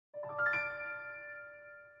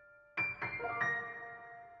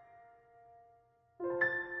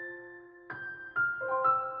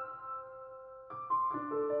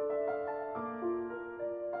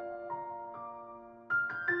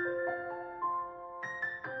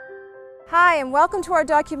Hi, and welcome to our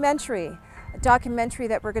documentary, a documentary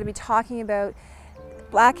that we're going to be talking about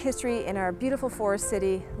Black history in our beautiful forest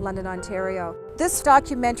city, London, Ontario. This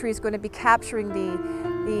documentary is going to be capturing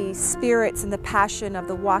the spirits and the passion of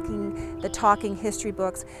the talking history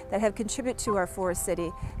books that have contributed to our forest city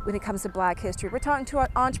when it comes to Black history. We're talking to our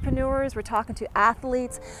entrepreneurs, we're talking to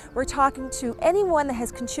athletes, we're talking to anyone that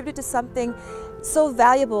has contributed to something so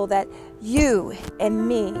valuable that you and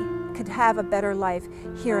me could have a better life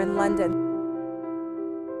here in London.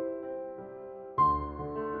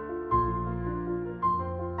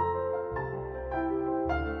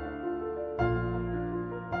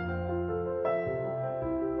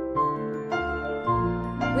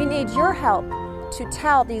 We need your help to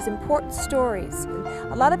tell these important stories.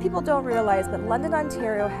 A lot of people don't realize that London,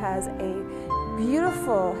 Ontario has a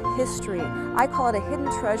beautiful history. I call it a hidden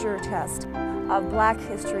treasure chest of Black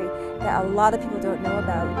history that a lot of people don't know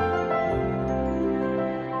about.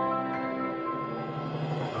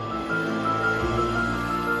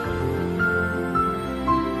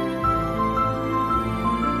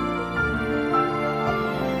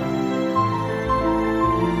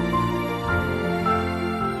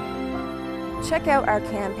 Check out our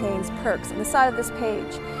campaign's perks on the side of this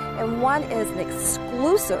page, and one is an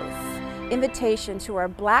exclusive invitation to our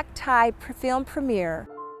black tie film premiere.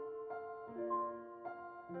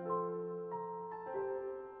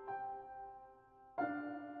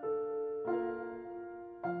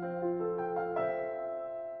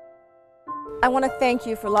 I want to thank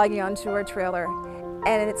you for logging on to our trailer,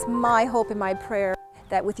 and it's my hope and my prayer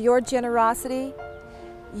that with your generosity,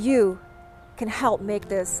 you can help make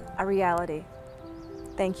this a reality.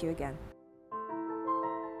 Thank you again.